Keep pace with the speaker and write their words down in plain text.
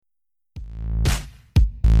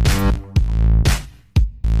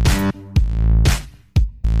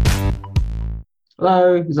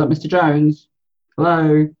Hello, is that Mr. Jones?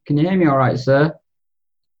 Hello, can you hear me all right, sir?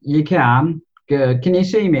 You can? Good. Can you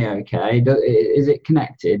see me okay? Is it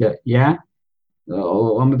connected? Yeah?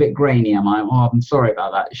 Oh, I'm a bit grainy, am I? Oh, I'm sorry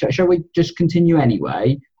about that. Shall we just continue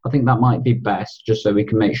anyway? I think that might be best, just so we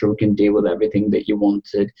can make sure we can deal with everything that you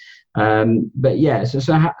wanted. But yeah,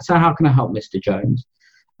 so how can I help, Mr. Jones?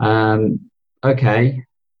 Um, okay.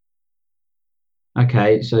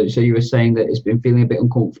 Okay, so you were saying that it's been feeling a bit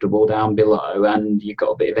uncomfortable down below, and you've got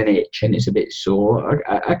a bit of an itch, and it's a bit sore.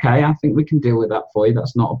 Okay, I think we can deal with that for you.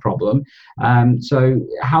 That's not a problem. So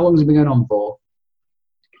how long has it been going on for?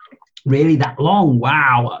 Really, that long?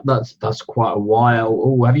 Wow, that's quite a while.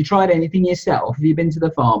 Oh, have you tried anything yourself? Have you been to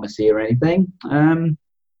the pharmacy or anything?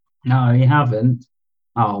 No, you haven't.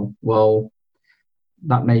 Oh, well,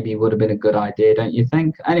 that maybe would have been a good idea, don't you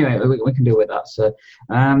think? Anyway, we can deal with that, sir.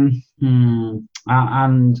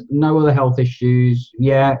 And no other health issues.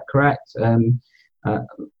 Yeah, correct. Uh,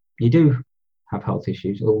 you do have health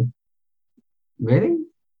issues. Oh, really?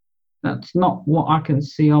 That's not what I can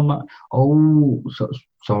see on my. Oh,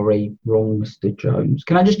 sorry, wrong, Mr. Jones.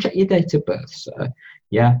 Can I just check your date of birth, sir?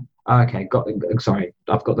 Yeah. Okay, sorry,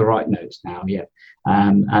 I've got the right notes now. Yeah.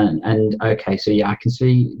 And okay, so yeah, I can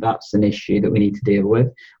see that's an issue that we need to deal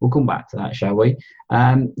with. We'll come back to that, shall we?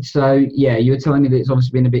 So yeah, you were telling me that it's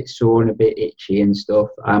obviously been a bit sore and a bit itchy and stuff.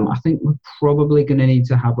 I think we're probably going to need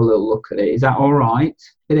to have a little look at it. Is that all right?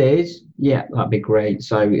 It is? Yeah, that'd be great.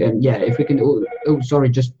 So, yeah, if we can. Sorry,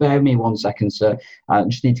 just bear with me 1 second, sir. I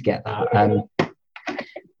just need to get that.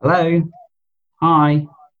 Hello? Hi.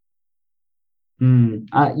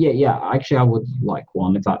 Yeah. Actually, I would like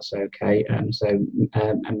one if that's okay. And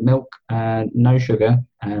milk, no sugar.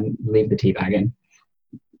 Leave the tea bag in.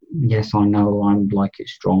 Yes, I know. I'm like it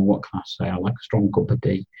strong. What can I say? I like a strong cup of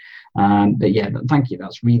tea. But yeah, thank you.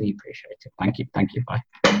 That's really appreciated. Thank you. Thank you. Bye.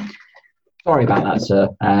 Sorry about that, sir.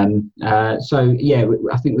 So yeah,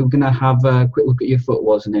 I think we were going to have a quick look at your foot,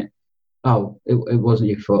 wasn't it? Oh, it wasn't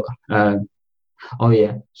your foot. Oh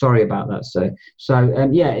yeah, sorry about that, sir. So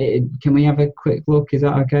yeah, can we have a quick look? Is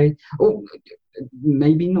that okay? Oh,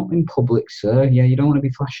 maybe not in public, sir. Yeah, you don't want to be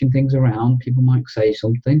flashing things around. People might say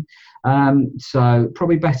something. So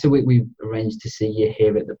probably better we arrange to see you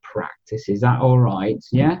here at the practice. Is that all right?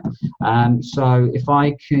 Yeah. So if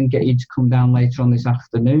I can get you to come down later on this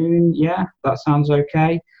afternoon, yeah, that sounds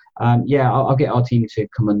okay. Yeah, I'll get our team to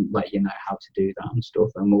come and let you know how to do that and stuff,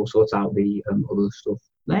 and we'll sort out the other stuff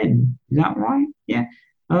then. Is that right? Yeah.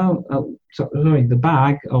 Sorry, the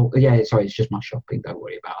bag. Oh, yeah, sorry, it's just my shopping. Don't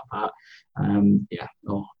worry about that. Yeah,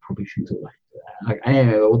 oh, probably shouldn't have left it there. Okay,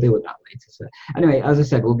 anyway, we'll deal with that later, sir. Anyway, as I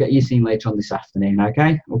said, we'll get you seen later on this afternoon,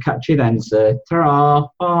 okay? We'll catch you then, sir. Ta-ra,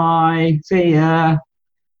 bye, see ya.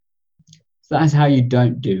 So that's how you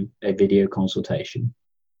don't do a video consultation.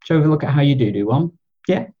 Shall we have a look at how you do one?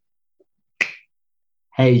 Yeah.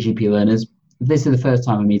 Hey, GP learners. If this is the first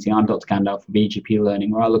time we're meeting, I'm Dr. Gandalf for BGP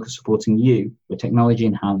Learning, where I look at supporting you with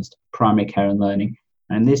technology-enhanced primary care and learning.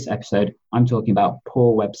 And in this episode, I'm talking about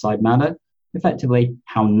poor website manner, effectively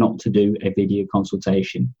how not to do a video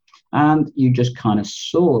consultation. And you just kind of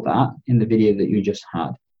saw that in the video that you just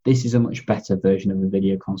had. This is a much better version of a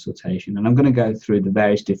video consultation. And I'm going to go through the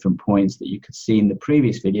various different points that you could see in the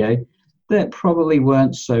previous video that probably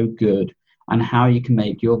weren't so good, and how you can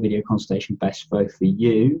make your video consultation best both for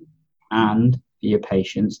you and for your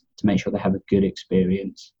patients to make sure they have a good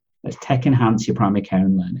experience. Let's tech enhance your primary care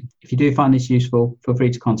and learning. If you do find this useful, feel free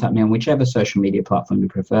to contact me on whichever social media platform you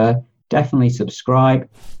prefer. Definitely subscribe,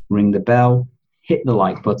 ring the bell, hit the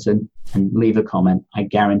like button, and leave a comment. I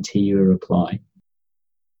guarantee you a reply.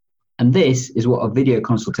 And this is what a video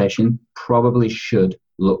consultation probably should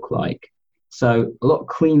look like. So a lot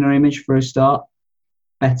cleaner image for a start,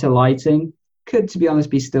 better lighting. Could, to be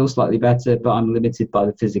honest, be still slightly better, but I'm limited by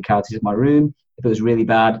the physicalities of my room. If it was really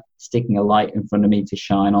bad, sticking a light in front of me to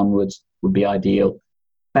shine onwards would be ideal.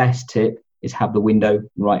 Best tip is have the window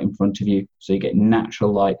right in front of you, so you get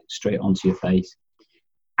natural light straight onto your face.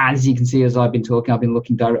 As you can see, as I've been talking, I've been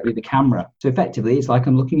looking directly at the camera. So effectively, it's like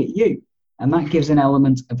I'm looking at you. And that gives an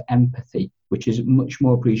element of empathy, which is much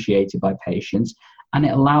more appreciated by patients, and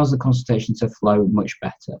it allows the consultation to flow much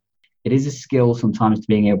better. It is a skill sometimes to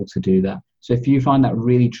being able to do that. So if you find that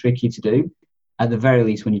really tricky to do, at the very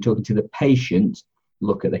least, when you're talking to the patient,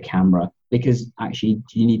 look at the camera, because actually,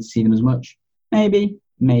 do you need to see them as much? Maybe,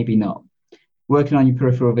 maybe not. Working on your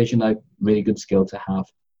peripheral vision, though, really good skill to have.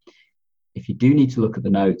 If you do need to look at the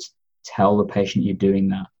notes, tell the patient you're doing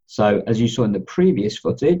that. So as you saw in the previous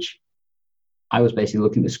footage, I was basically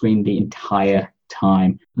looking at the screen the entire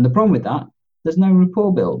time. And the problem with that, there's no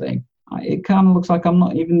rapport building. It kind of looks like I'm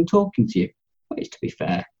not even talking to you. Which, to be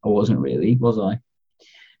fair, I wasn't really, was I?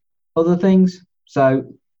 Other things, so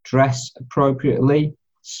dress appropriately,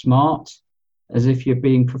 smart, as if you're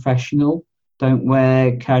being professional. Don't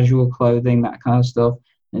wear casual clothing, that kind of stuff.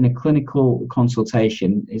 In a clinical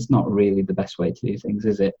consultation, it's not really the best way to do things,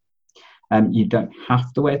 is it? You don't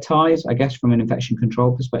have to wear ties, I guess, from an infection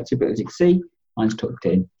control perspective, but as you can see, mine's tucked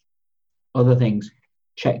in. Other things,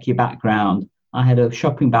 check your background. I had a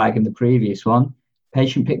shopping bag in the previous one.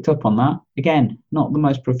 Patient picked up on that. Again, not the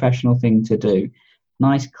most professional thing to do.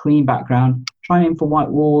 Nice, clean background. Try and aim for white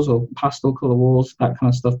walls or pastel colour walls, that kind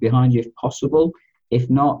of stuff behind you if possible. If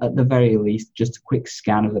not, at the very least, just a quick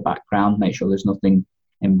scan of the background. Make sure there's nothing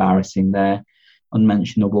embarrassing there.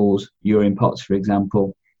 Unmentionables, urine pots, for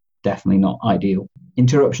example, definitely not ideal.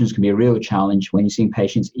 Interruptions can be a real challenge when you're seeing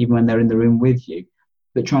patients, even when they're in the room with you.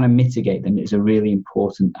 But trying to mitigate them is a really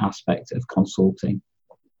important aspect of consulting.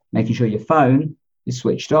 Making sure your phone is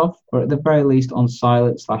switched off, or at the very least on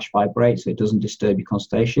silent/vibrate, so it doesn't disturb your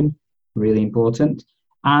consultation. Really important.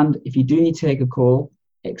 And if you do need to take a call,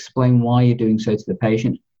 explain why you're doing so to the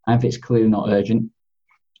patient. And if it's clearly not urgent,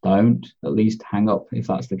 don't. At least hang up if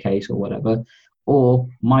that's the case or whatever. Or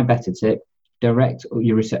my better tip, direct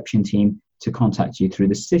your reception team to contact you through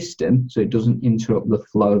the system so it doesn't interrupt the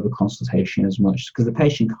flow of the consultation as much, because the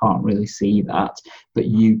patient can't really see that, but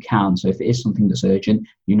you can. So if it is something that's urgent,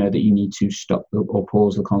 you know that you need to stop or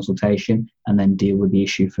pause the consultation and then deal with the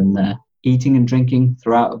issue from there. Eating and drinking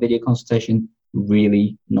throughout a video consultation,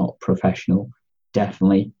 really not professional.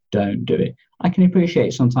 Definitely don't do it. I can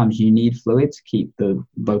appreciate sometimes you need fluid to keep the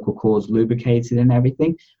vocal cords lubricated and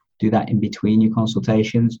everything. Do that in between your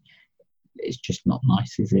consultations. It's just not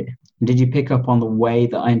nice, is it? And did you pick up on the way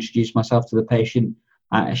that I introduced myself to the patient?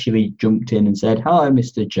 I actually jumped in and said, "Hello,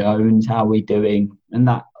 Mr. Jones, how are we doing?" And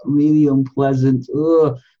that really unpleasant,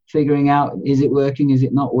 figuring out, is it working, is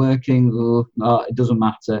it not working? No, it doesn't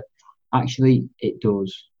matter. Actually, it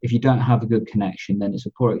does. If you don't have a good connection, then it's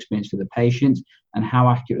a poor experience for the patient. And how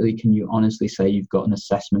accurately can you honestly say you've got an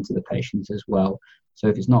assessment of the patient as well? So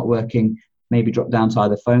if it's not working, maybe drop down to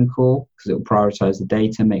either phone call, because it will prioritize the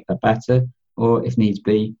data, make that better, or if needs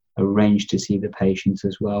be, arrange to see the patient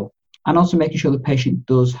as well. And also making sure the patient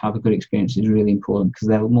does have a good experience is really important, because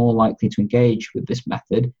they're more likely to engage with this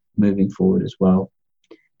method moving forward as well.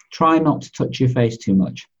 Try not to touch your face too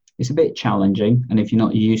much. It's a bit challenging, and if you're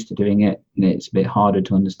not used to doing it, it's a bit harder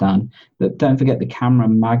to understand. But don't forget, the camera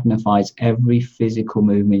magnifies every physical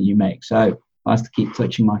movement you make. So if I was to keep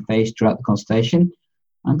touching my face throughout the consultation,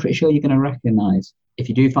 I'm pretty sure you're going to recognize. If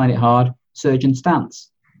you do find it hard, surgeon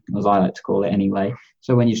stance, as I like to call it anyway.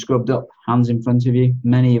 So when you're scrubbed up, hands in front of you,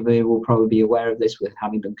 many of you will probably be aware of this with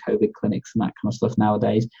having done COVID clinics and that kind of stuff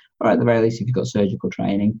nowadays, or at the very least if you've got surgical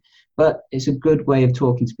training. But it's a good way of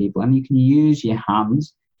talking to people, and you can use your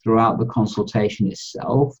hands throughout the consultation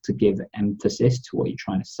itself to give emphasis to what you're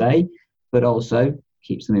trying to say, but also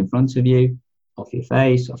keeps them in front of you, off your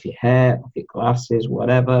face, off your hair, off your glasses,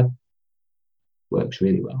 whatever. Works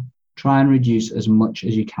really well. Try and reduce as much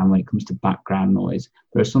as you can when it comes to background noise.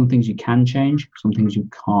 There are some things you can change, some things you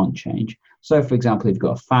can't change. So for example, if you've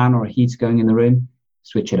got a fan or a heater going in the room,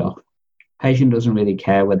 switch it off. Patient doesn't really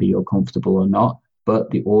care whether you're comfortable or not, but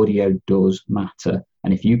the audio does matter.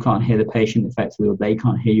 And if you can't hear the patient effectively or they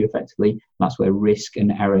can't hear you effectively, that's where risk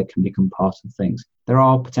and error can become part of things. There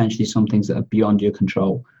are potentially some things that are beyond your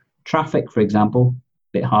control. Traffic, for example,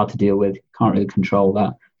 a bit hard to deal with, can't really control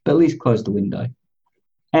that, but at least close the window.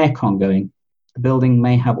 Aircon going. The building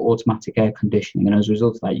may have automatic air conditioning, and as a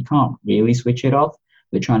result of that, you can't really switch it off.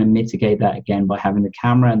 We're trying to mitigate that again by having the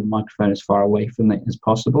camera and the microphone as far away from it as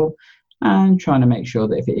possible, and trying to make sure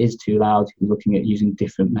that if it is too loud, you're looking at using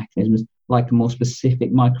different mechanisms, like a more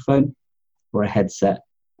specific microphone or a headset.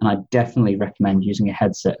 And I definitely recommend using a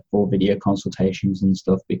headset for video consultations and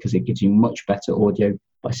stuff, because it gives you much better audio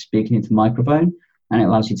by speaking into the microphone, and it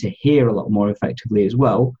allows you to hear a lot more effectively as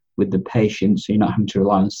well with the patient, so you're not having to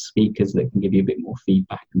rely on speakers that can give you a bit more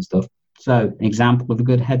feedback and stuff. So an example of a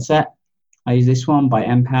good headset, I use this one by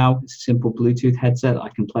Empow. It's a simple Bluetooth headset that I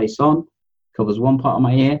can place on, covers one part of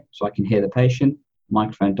my ear so I can hear the patient,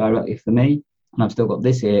 microphone directly for me, and I've still got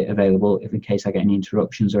this ear available if in case I get any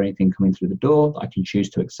interruptions or anything coming through the door that I can choose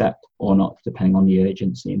to accept or not, depending on the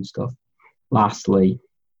urgency and stuff. Lastly,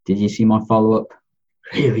 did you see my follow-up?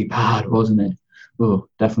 Really bad, wasn't it? Oh,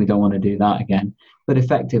 definitely don't want to do that again. But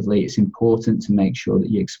effectively, it's important to make sure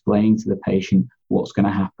that you're explaining to the patient what's going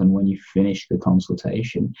to happen when you finish the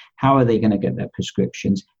consultation. How are they going to get their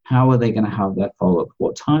prescriptions? How are they going to have their follow-up?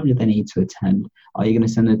 What time do they need to attend? Are you going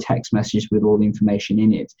to send a text message with all the information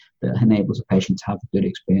in it that enables a patient to have a good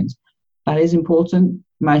experience? That is important.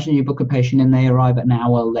 Imagine you book a patient and they arrive an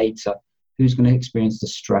hour later. Who's going to experience the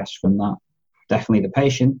stress from that? Definitely the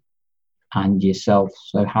patient, and yourself.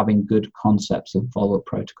 So having good concepts of follow-up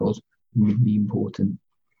protocols is really important.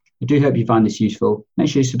 I do hope you find this useful. Make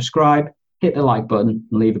sure you subscribe, hit the like button,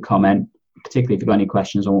 and leave a comment, particularly if you've got any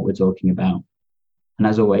questions on what we're talking about. And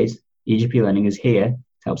as always, EGP Learning is here to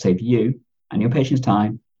help save you and your patients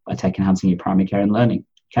time by tech enhancing your primary care and learning.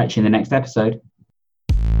 Catch you in the next episode.